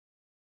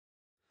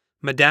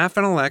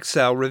Modafinil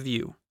XL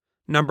Review.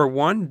 Number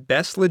 1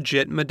 Best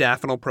Legit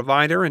Modafinil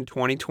Provider in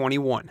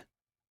 2021.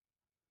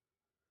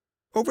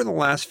 Over the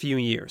last few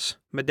years,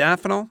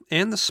 modafinil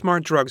and the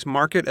smart drugs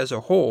market as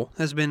a whole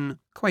has been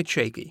quite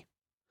shaky.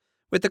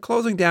 With the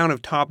closing down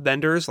of top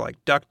vendors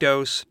like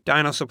Ductos,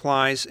 Dino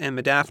Supplies, and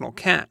Modafinil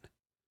Cat,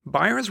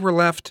 buyers were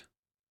left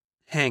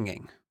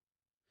hanging.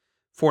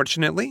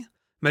 Fortunately,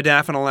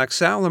 Modafinil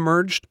XL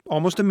emerged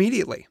almost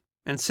immediately,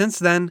 and since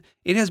then,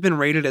 it has been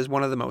rated as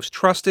one of the most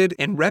trusted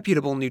and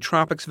reputable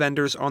nootropics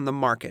vendors on the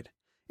market,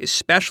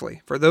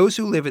 especially for those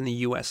who live in the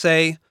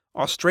USA,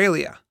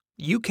 Australia,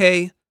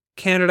 UK,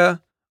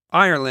 Canada,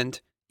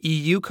 Ireland,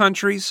 EU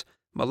countries,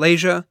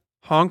 Malaysia,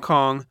 Hong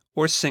Kong,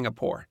 or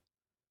Singapore.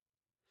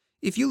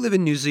 If you live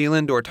in New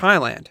Zealand or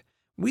Thailand,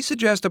 we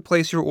suggest to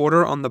place your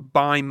order on the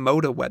Buy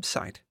Moda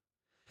website.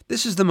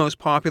 This is the most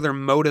popular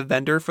Moda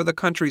vendor for the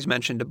countries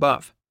mentioned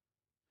above.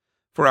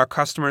 For our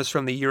customers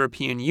from the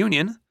European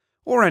Union,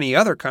 or any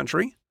other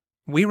country,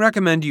 we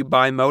recommend you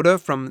buy Moda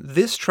from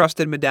this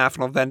trusted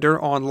modafinil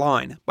vendor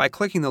online by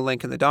clicking the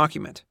link in the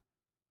document.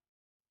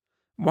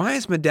 Why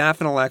is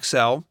Modafinil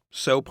XL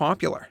so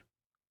popular?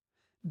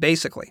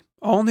 Basically,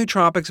 all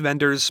nootropics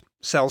vendors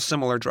sell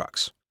similar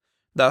drugs.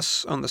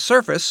 Thus, on the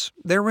surface,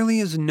 there really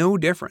is no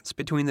difference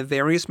between the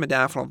various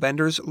modafinil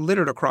vendors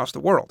littered across the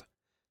world.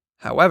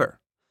 However,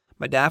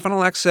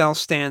 Modafinil XL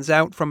stands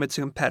out from its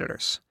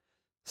competitors.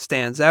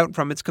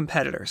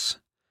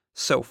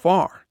 So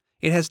far,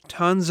 it has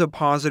tons of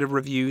positive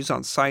reviews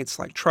on sites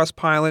like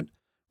Trustpilot,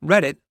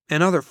 Reddit,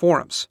 and other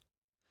forums.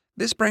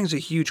 This brings a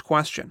huge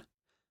question.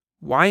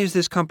 Why is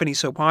this company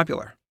so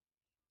popular?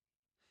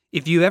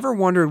 If you ever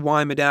wondered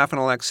why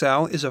Modafinil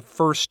XL is a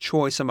first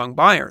choice among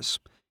buyers,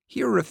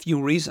 here are a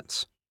few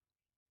reasons.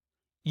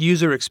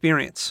 User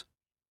experience.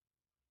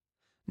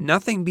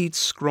 Nothing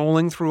beats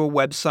scrolling through a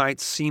website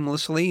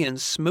seamlessly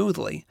and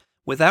smoothly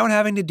without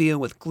having to deal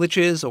with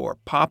glitches or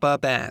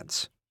pop-up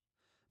ads.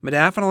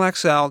 Modafinil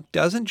XL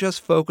doesn't just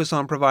focus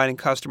on providing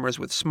customers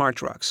with smart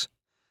drugs.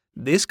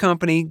 This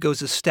company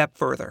goes a step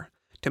further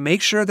to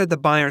make sure that the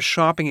buyer's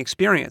shopping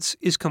experience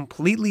is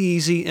completely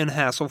easy and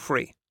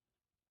hassle-free.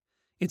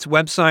 Its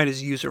website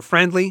is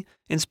user-friendly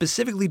and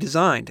specifically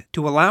designed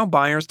to allow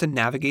buyers to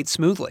navigate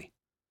smoothly.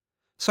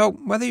 So,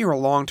 whether you're a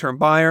long-term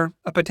buyer,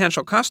 a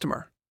potential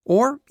customer,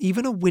 or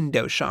even a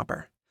window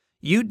shopper,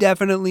 you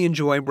definitely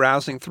enjoy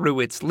browsing through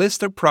its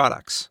list of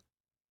products.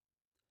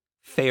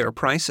 Fair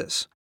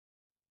prices.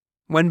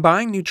 When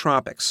buying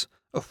nootropics,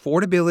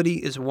 affordability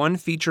is one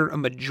feature a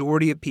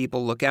majority of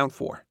people look out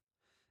for.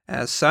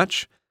 As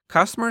such,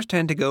 customers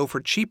tend to go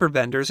for cheaper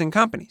vendors and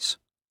companies.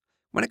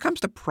 When it comes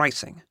to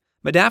pricing,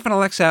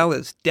 Modafinil XL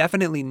is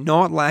definitely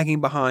not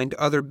lagging behind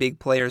other big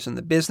players in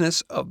the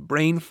business of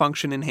brain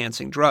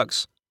function-enhancing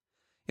drugs.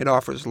 It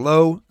offers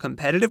low,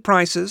 competitive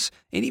prices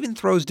and even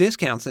throws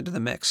discounts into the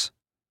mix.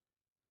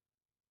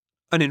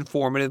 An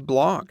informative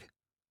blog.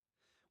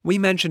 We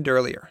mentioned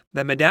earlier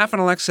that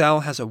Modafinil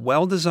XL has a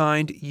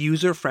well-designed,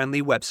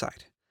 user-friendly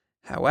website.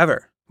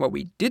 However, what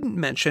we didn't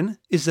mention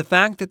is the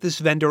fact that this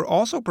vendor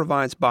also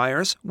provides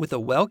buyers with a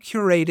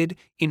well-curated,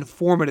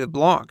 informative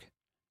blog.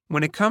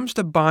 When it comes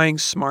to buying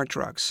smart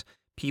drugs,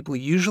 people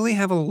usually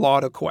have a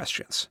lot of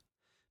questions.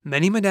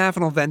 Many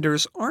modafinil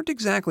vendors aren't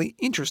exactly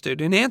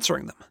interested in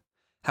answering them.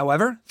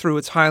 However, through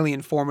its highly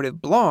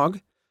informative blog,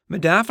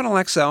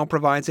 Modafinil XL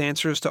provides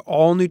answers to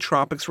all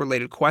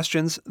nootropics-related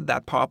questions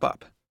that pop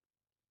up.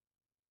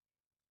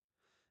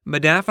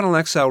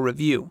 Modafinil XL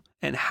Review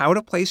and how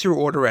to place your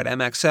order at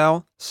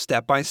MXL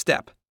step by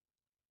step.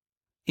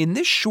 In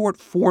this short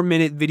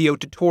 4-minute video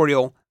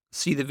tutorial,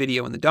 see the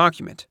video in the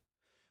document,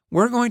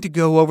 we're going to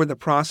go over the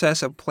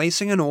process of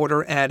placing an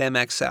order at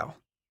MXL.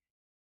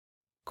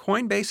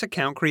 Coinbase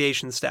account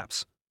creation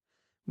steps.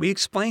 We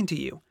explain to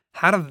you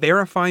how to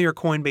verify your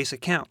Coinbase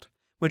account,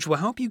 which will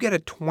help you get a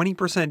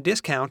 20%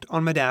 discount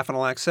on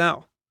Modafinil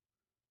XL.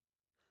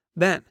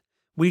 Then,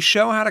 we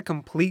show how to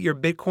complete your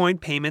Bitcoin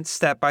payments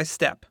step by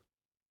step.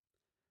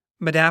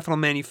 Modafinil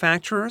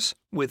manufacturers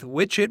with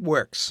which it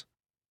works.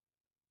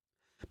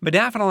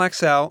 Modafinil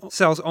XL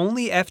sells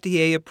only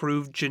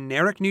FDA-approved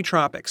generic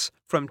nootropics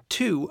from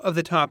 2 of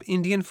the top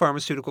Indian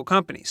pharmaceutical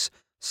companies,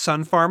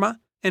 Sun Pharma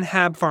and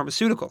Hab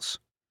Pharmaceuticals.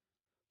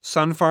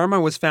 Sun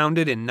Pharma was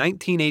founded in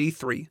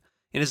 1983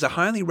 and is a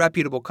highly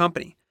reputable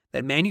company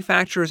that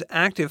manufactures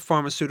active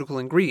pharmaceutical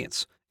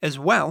ingredients as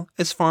well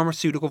as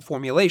pharmaceutical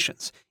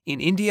formulations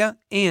in India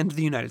and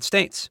the United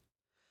States.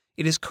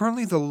 It is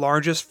currently the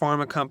largest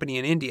pharma company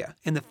in India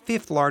and the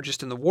 5th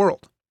largest in the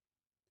world.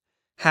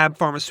 Hab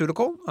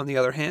Pharmaceutical, on the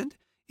other hand,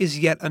 is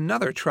yet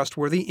another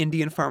trustworthy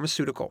Indian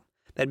pharmaceutical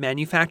that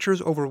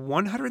manufactures over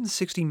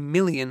 160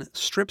 million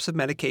strips of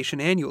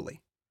medication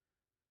annually.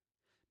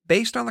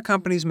 Based on the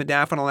companies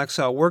Modafinil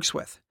XL works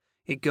with,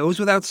 it goes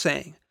without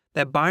saying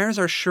that buyers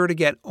are sure to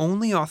get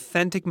only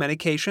authentic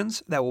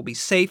medications that will be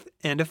safe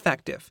and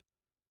effective.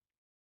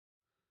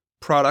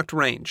 Product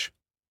range.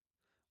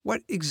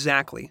 What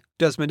exactly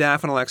does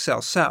Modafinil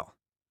XL sell?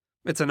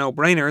 It's a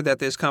no-brainer that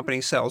this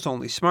company sells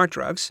only smart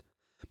drugs,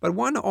 but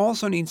one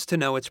also needs to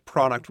know its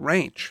product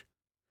range.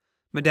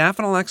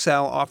 Modafinil XL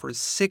offers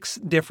 6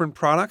 different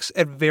products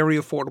at very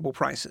affordable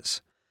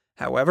prices.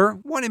 However,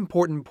 one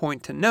important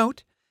point to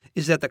note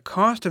is that the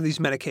cost of these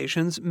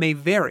medications may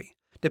vary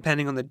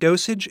depending on the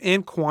dosage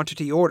and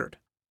quantity ordered.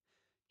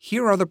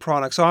 Here are the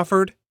products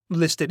offered,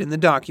 listed in the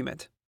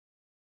document.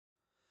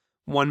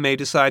 One may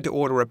decide to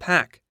order a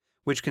pack,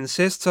 which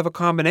consists of a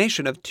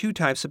combination of 2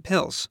 types of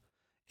pills,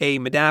 a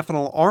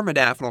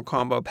modafinil-armodafinil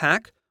combo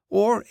pack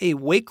or a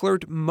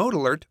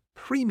WakeAlert-ModeAlert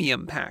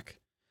premium pack.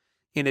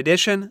 In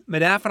addition,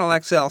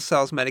 Modafinil XL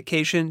sells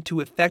medication to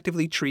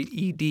effectively treat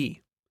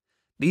ED.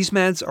 These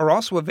meds are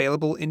also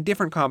available in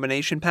different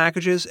combination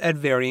packages at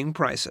varying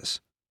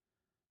prices.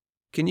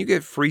 Can you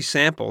get free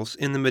samples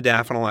in the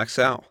Modafinil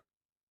XL?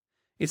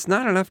 It's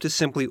not enough to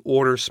simply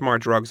order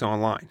smart drugs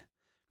online.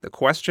 The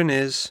question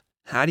is,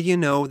 how do you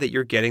know that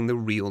you're getting the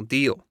real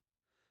deal?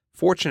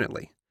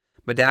 Fortunately,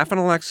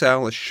 Modafinil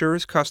XL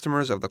assures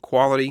customers of the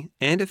quality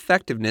and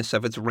effectiveness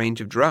of its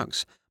range of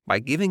drugs by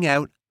giving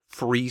out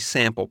free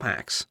sample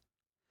packs.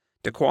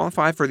 To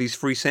qualify for these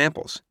free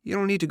samples, you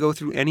don't need to go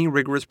through any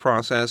rigorous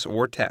process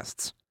or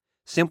tests.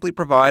 Simply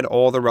provide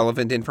all the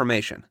relevant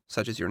information,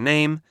 such as your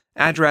name,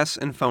 address,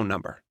 and phone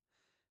number.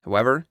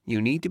 However,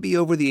 you need to be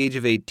over the age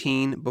of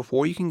 18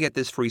 before you can get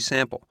this free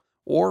sample,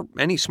 or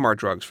any smart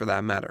drugs for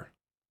that matter.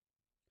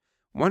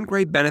 One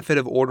great benefit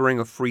of ordering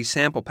a free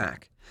sample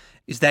pack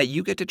is that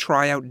you get to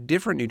try out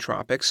different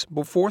nootropics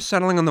before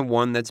settling on the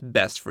one that's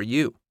best for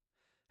you.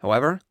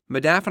 However,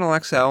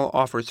 Modafinil XL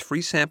offers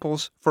free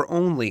samples for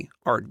only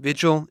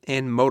ArtVigil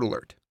and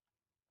ModeAlert.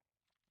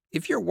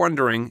 If you're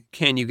wondering,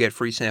 can you get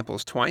free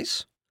samples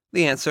twice?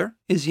 The answer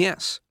is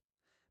yes.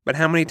 But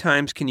how many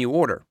times can you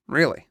order,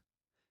 really?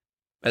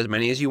 As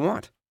many as you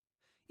want.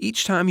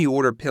 Each time you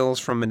order pills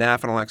from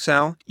Modafinil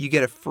XL, you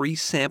get a free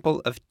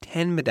sample of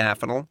 10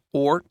 modafinil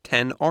or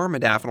 10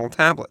 armodafinil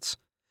tablets.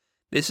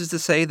 This is to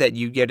say that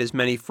you get as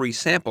many free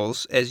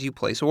samples as you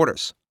place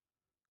orders.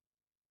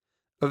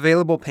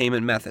 Available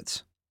payment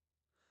methods.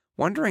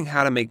 Wondering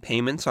how to make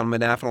payments on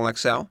Modafinil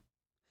XL?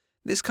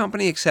 This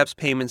company accepts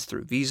payments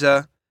through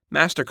Visa,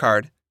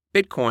 MasterCard,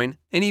 Bitcoin,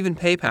 and even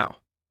PayPal.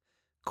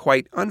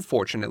 Quite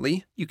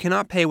unfortunately, you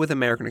cannot pay with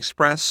American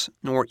Express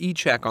nor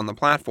eCheck on the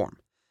platform,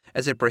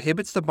 as it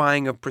prohibits the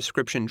buying of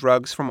prescription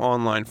drugs from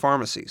online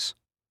pharmacies.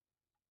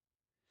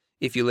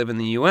 If you live in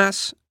the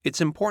US,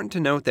 it's important to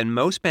note that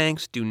most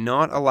banks do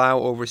not allow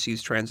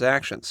overseas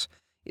transactions,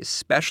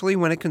 especially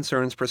when it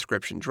concerns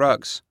prescription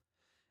drugs.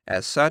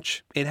 As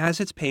such, it has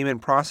its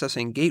payment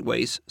processing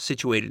gateways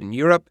situated in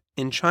Europe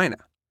and China.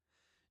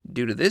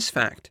 Due to this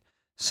fact,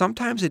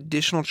 sometimes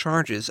additional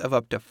charges of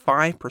up to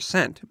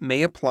 5%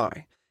 may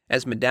apply,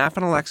 as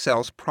Modafinil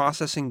XL's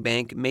processing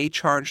bank may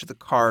charge the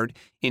card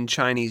in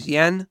Chinese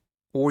yen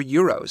or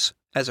euros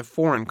as a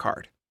foreign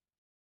card.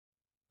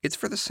 It's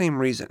for the same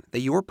reason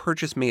that your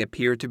purchase may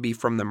appear to be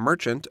from the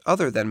merchant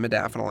other than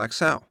Modafinil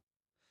XL.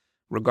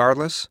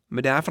 Regardless,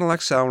 Modafinil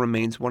XL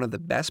remains one of the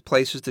best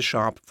places to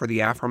shop for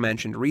the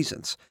aforementioned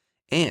reasons,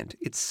 and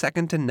its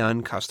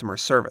second-to-none customer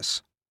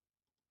service.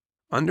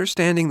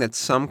 Understanding that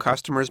some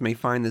customers may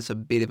find this a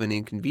bit of an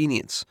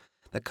inconvenience,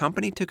 the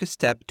company took a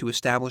step to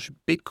establish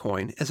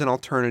Bitcoin as an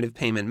alternative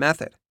payment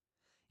method.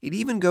 It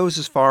even goes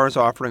as far as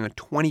offering a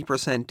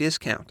 20%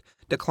 discount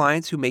to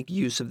clients who make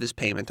use of this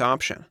payment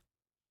option.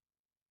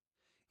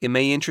 It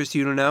may interest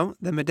you to know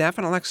that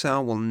Modafinil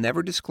XL will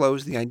never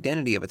disclose the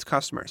identity of its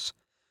customers,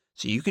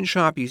 so you can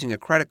shop using a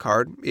credit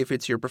card if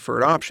it's your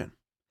preferred option.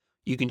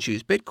 You can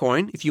choose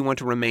Bitcoin if you want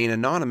to remain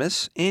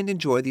anonymous and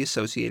enjoy the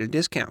associated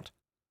discount.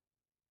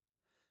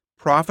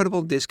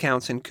 Profitable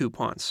discounts and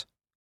coupons.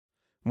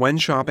 When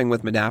shopping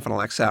with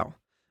Modafinil XL,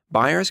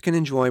 buyers can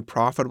enjoy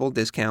profitable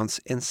discounts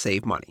and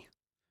save money.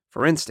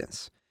 For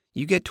instance,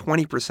 you get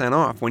 20%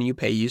 off when you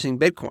pay using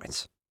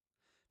Bitcoins.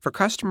 For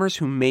customers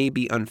who may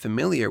be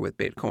unfamiliar with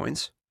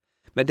Bitcoins,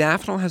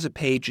 Modafinil has a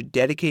page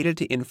dedicated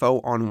to info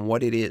on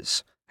what it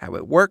is, how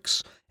it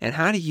works, and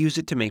how to use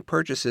it to make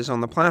purchases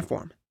on the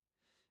platform.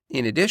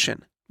 In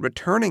addition,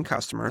 returning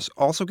customers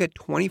also get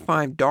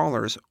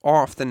 $25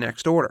 off the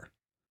next order.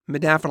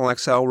 Modafinil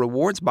XL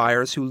rewards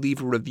buyers who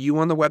leave a review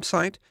on the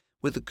website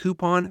with a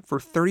coupon for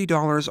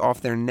 $30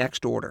 off their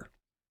next order.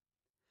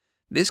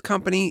 This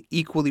company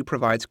equally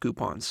provides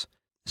coupons.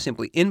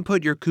 Simply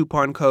input your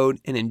coupon code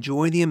and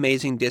enjoy the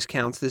amazing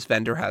discounts this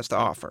vendor has to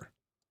offer.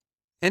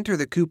 Enter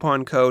the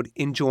coupon code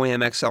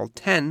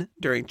ENJOYMXL10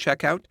 during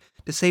checkout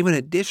to save an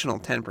additional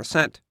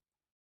 10%.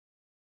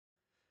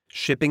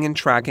 Shipping and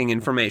tracking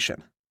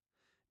information.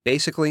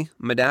 Basically,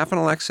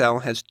 Modafinil XL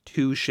has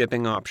 2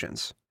 shipping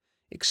options: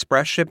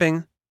 express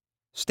shipping,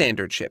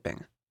 standard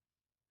shipping.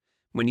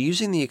 When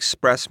using the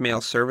express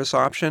mail service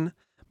option,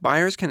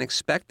 buyers can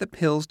expect the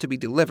pills to be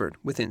delivered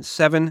within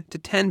 7 to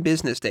 10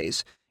 business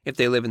days if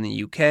they live in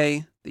the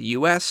UK, the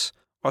US,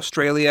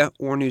 Australia,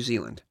 or New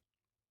Zealand.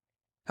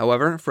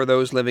 However, for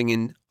those living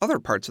in other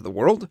parts of the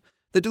world,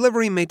 the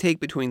delivery may take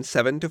between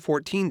 7 to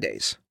 14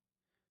 days.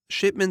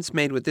 Shipments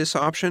made with this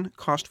option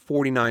cost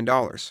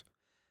 $49.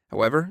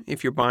 However,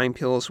 if you're buying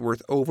pills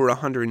worth over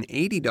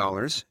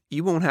 $180,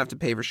 you won't have to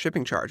pay for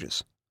shipping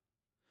charges.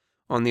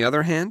 On the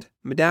other hand,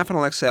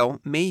 Modafinil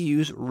XL may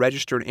use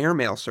registered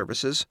airmail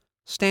services,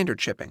 standard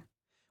shipping,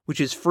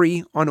 which is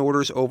free on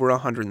orders over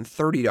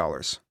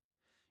 $130.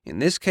 In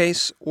this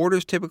case,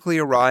 orders typically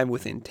arrive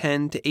within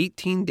 10 to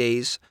 18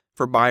 days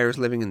for buyers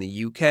living in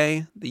the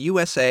UK, the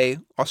USA,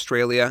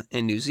 Australia,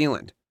 and New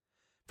Zealand.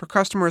 For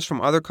customers from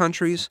other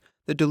countries,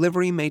 the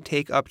delivery may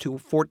take up to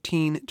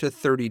 14 to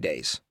 30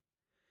 days.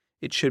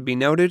 It should be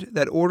noted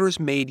that orders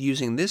made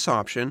using this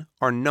option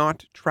are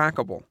not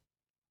trackable.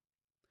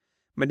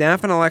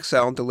 Modafinil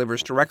XL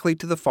delivers directly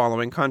to the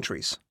following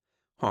countries: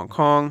 Hong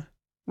Kong,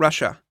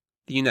 Russia,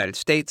 the United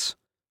States,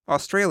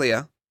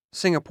 Australia,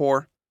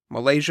 Singapore,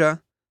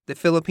 Malaysia, the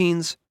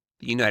Philippines,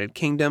 the United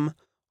Kingdom,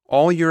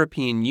 all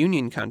European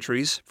Union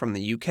countries from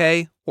the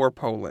UK or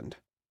Poland.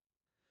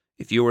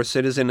 If you are a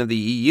citizen of the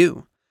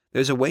EU,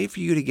 there's a way for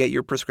you to get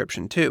your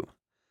prescription too.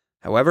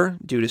 However,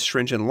 due to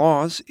stringent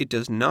laws, it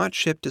does not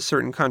ship to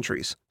certain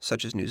countries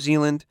such as New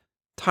Zealand,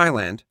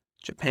 Thailand,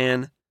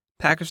 Japan,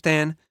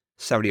 Pakistan,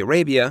 Saudi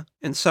Arabia,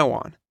 and so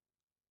on.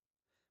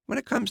 When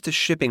it comes to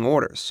shipping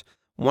orders,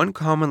 one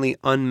commonly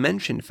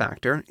unmentioned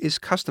factor is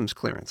customs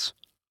clearance.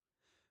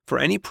 For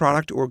any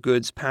product or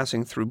goods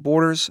passing through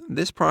borders,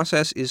 this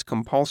process is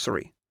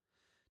compulsory.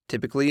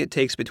 Typically, it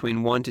takes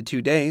between 1 to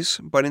 2 days,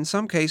 but in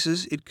some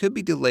cases, it could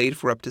be delayed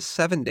for up to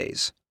 7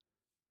 days.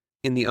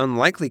 In the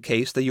unlikely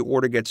case that your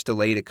order gets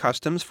delayed at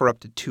customs for up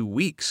to 2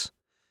 weeks,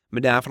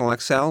 Modafinil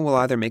XL will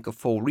either make a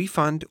full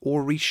refund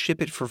or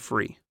reship it for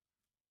free.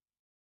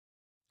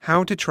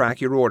 How to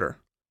track your order.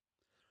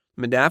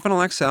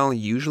 Modafinil XL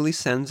usually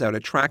sends out a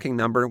tracking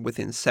number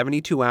within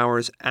 72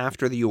 hours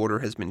after the order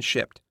has been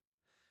shipped.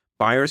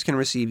 Buyers can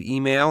receive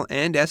email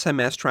and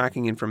SMS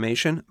tracking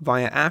information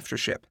via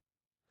AfterShip.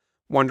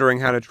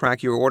 Wondering how to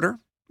track your order?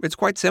 It's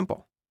quite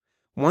simple.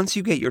 Once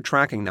you get your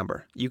tracking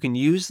number, you can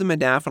use the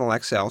Modafinil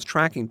XL's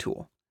tracking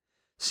tool.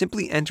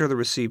 Simply enter the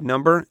received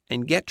number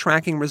and get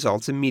tracking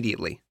results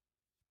immediately.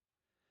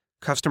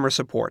 Customer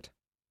support.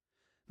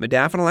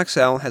 Modafinil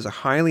XL has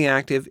a highly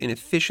active and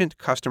efficient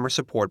customer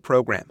support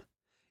program.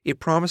 It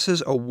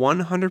promises a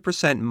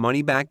 100%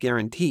 money-back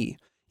guarantee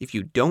if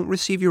you don't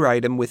receive your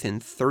item within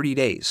 30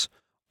 days,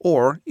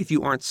 or if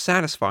you aren't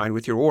satisfied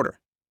with your order.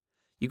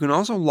 You can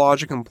also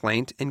lodge a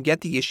complaint and get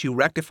the issue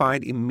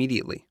rectified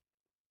immediately.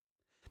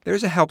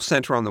 There's a help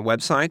center on the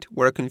website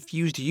where a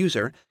confused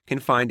user can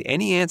find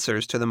any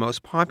answers to the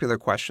most popular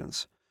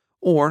questions,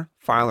 or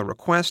file a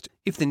request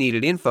if the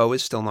needed info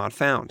is still not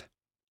found.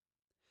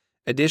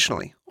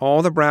 Additionally,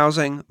 all the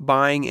browsing,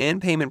 buying,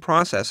 and payment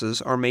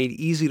processes are made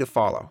easy to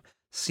follow,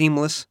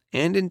 seamless,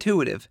 and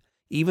intuitive,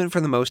 even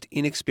for the most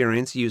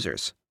inexperienced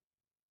users.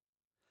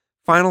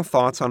 Final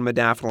thoughts on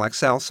Modafinil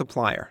XL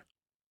supplier.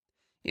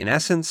 In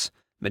essence,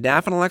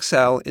 Modafinil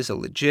XL is a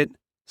legit,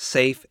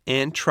 safe,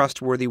 and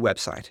trustworthy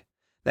website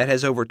that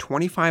has over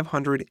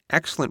 2,500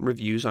 excellent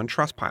reviews on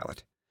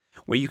Trustpilot,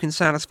 where you can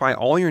satisfy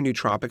all your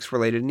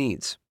nootropics-related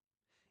needs.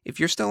 If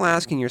you're still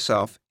asking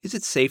yourself, is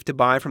it safe to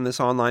buy from this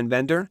online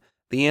vendor?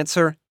 The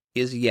answer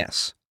is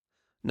yes.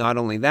 Not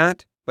only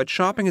that, but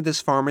shopping at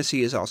this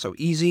pharmacy is also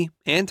easy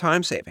and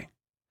time-saving.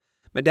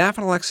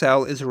 Modafinil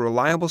XL is a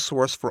reliable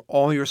source for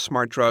all your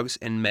smart drugs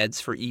and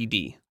meds for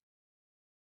ED.